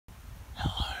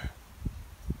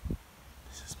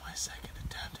second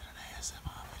attempt at an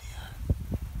ASMR video.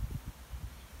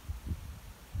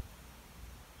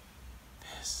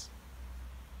 This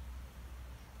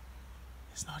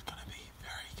is not going to be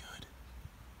very good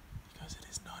because it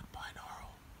is not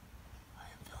binaural. I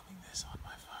am filming this on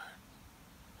my phone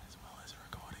as well as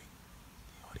recording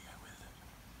the audio with it.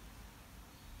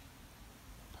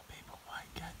 But people might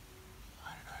get,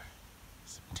 I don't know,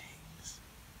 some tings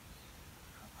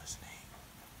from listening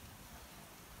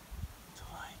to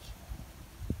like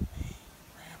me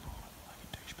ramble like a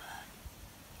douchebag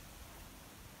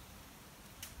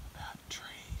about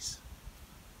trees.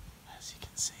 As you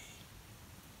can see,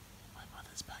 in my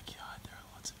mother's backyard there are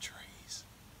lots of trees.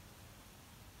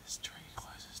 This tree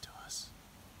closest to us,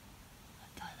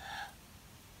 that guy there,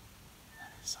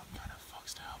 that is some kind of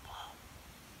foxtail palm.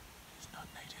 It is not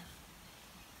native.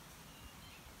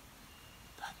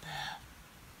 That there,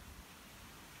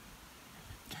 if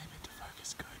it came into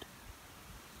focus good,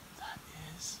 that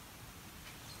is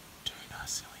Tuna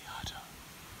ciliata,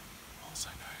 also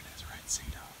known as red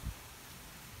cedar.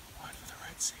 The word for the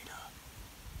red cedar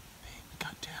being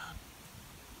cut down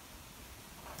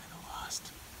in the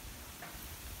last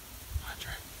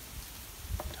 100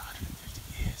 to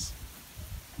 150 years.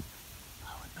 I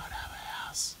would not have a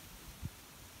house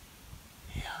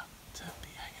here to be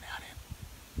hanging out in.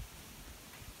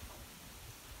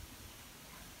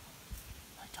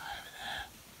 That guy over there.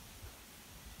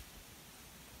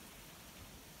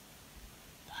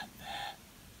 That there.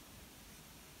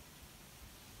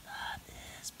 That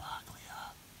is Barclaya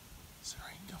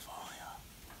syringifolia.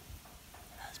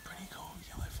 It has pretty cool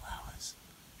yellow flowers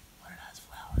when it has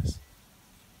flowers.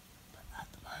 But at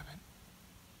the moment,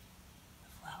 the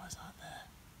flowers aren't there.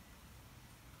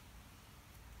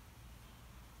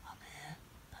 Up here,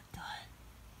 that guy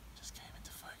just came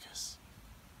into focus.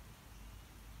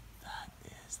 That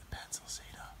is the pencil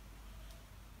cedar.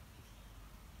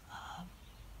 I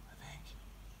think.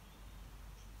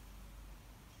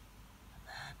 And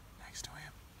then next to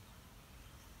him,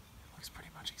 it looks pretty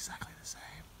much exactly the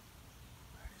same,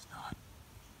 but it is not,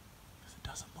 because it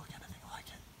doesn't look anything like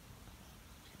it.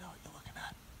 You know what you're looking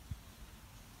at.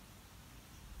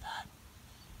 That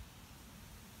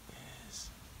is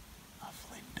a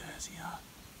Flinders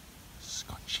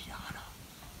Scotchiana,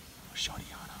 or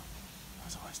Shottiana. I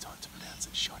was always taught to pronounce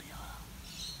it Shottiana.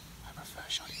 I prefer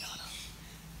Shottiana.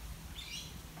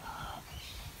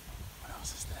 What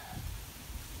else is there?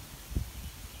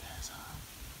 There's over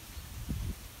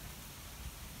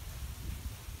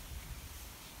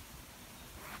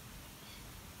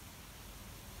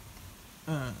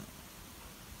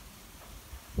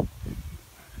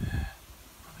there.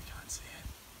 Probably can't see it.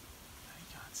 No, you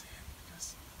can't see it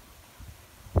because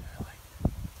there are like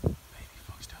baby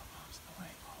foxtail palms in the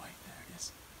way. Oh wait, there it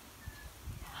is.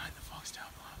 Behind the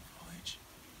foxtail palm foliage.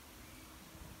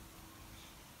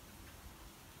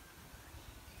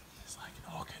 It's like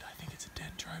an orchid. I think it's a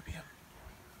dendrobium.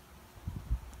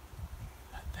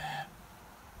 That there,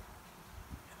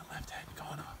 in the left-hand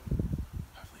corner,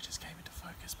 hopefully just came into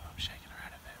focus, but I'm shaking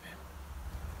around a fair bit.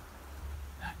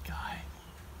 That guy,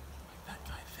 like that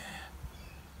guy there,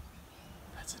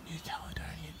 that's a New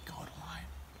Caledonian cordyline.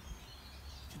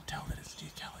 You can tell that it's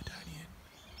New Caledonian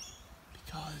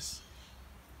because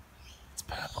it's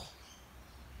purple.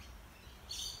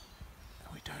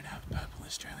 And we don't have purple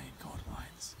Australian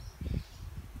cordylines.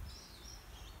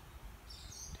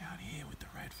 Down here with the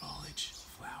red foliage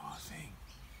flower thing,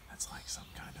 that's like some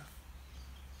kind of,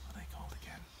 what are they called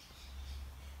again?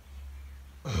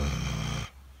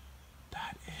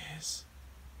 That is,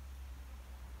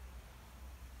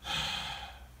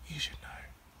 you should know.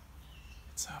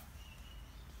 It's a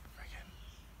friggin',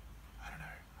 I don't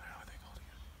know what they're called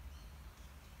again.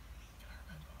 Can I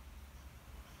remember?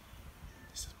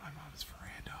 This is my mum's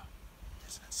veranda.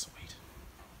 Isn't it sweet?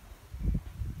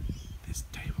 This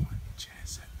table and chair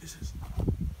set, this is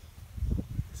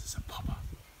a popper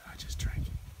that I just drank.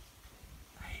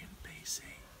 A and BC,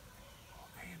 or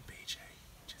A and BJ,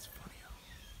 which is funnier,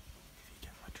 if you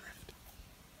get my drift.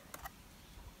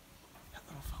 That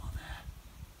little fella there,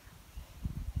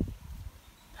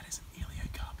 that is an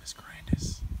Eliocarpus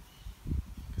grandis,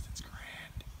 because it's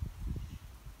grand.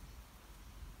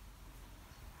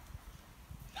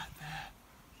 That there,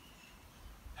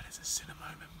 that is a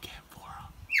Cinnamomum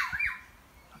camphora.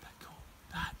 Not that cool.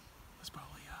 That was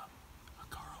probably a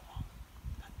coralwong.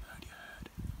 That bird you heard.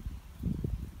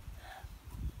 Yeah.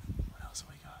 What else have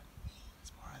we got?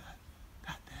 There's more of that.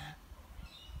 That there,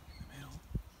 in the middle.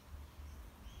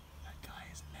 That guy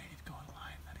is a native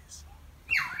cordyline. That is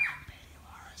Cordyline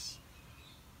petiolaris.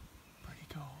 Pretty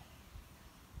cool.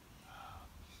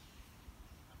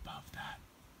 Above that,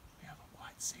 we have a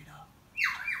white cedar.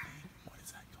 What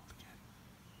is that called again?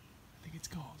 I think it's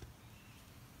called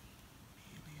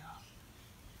Melia.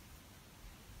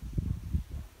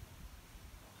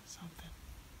 Something.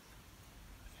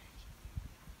 I think.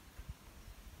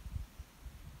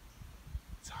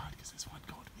 It's hard because there's one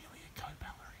called Melia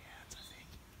Copalerians, I think.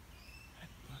 And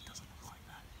it doesn't look like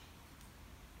that.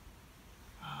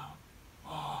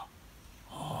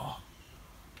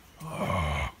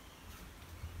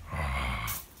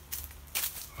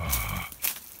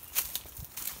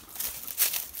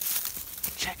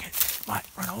 Check it. Might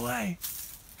run away.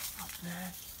 Up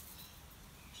there.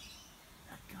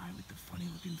 That guy with the funny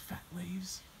looking fat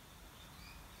leaves.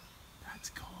 That's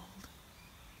called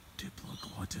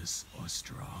Diploglottis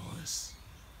australis.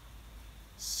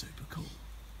 Super cool.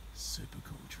 Super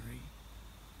cool tree.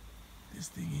 This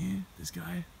thing here, this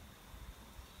guy.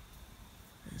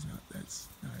 Is not, that's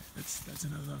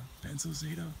another pencil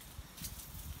cedar.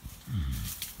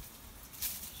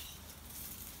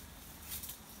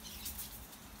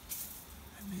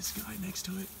 And this guy next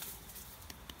to it,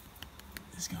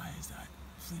 this guy is that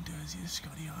Flintosia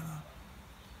Scottiana.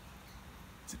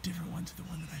 It's a different one to the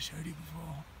one that I showed you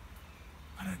before.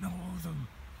 I don't know all of them.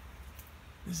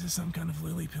 This is some kind of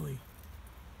lily-pilly.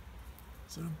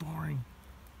 Sort of boring.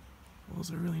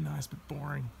 Also really nice, but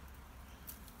boring.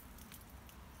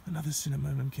 Another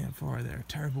Cinnamomum camphora there, a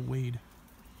terrible weed.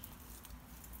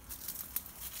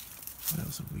 What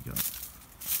else have we got?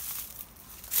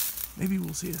 Maybe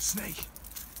we'll see a snake.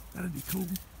 That'd be cool.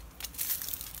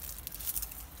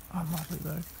 Unlikely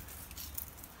though.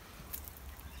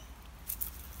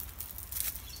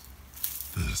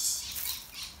 This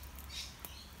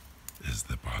is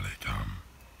the polycom.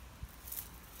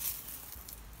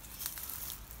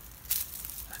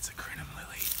 That's a crinum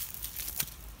lily.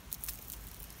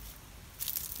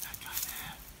 That guy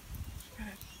there. Look at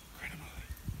it. Crinum lily.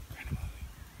 Crinum lily.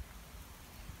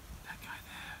 That guy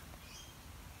there.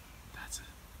 That's a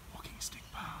walking stick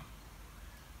palm.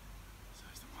 So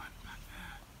is the one back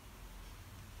there.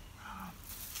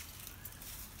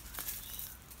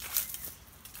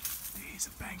 These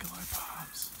are Bangalore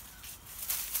palms.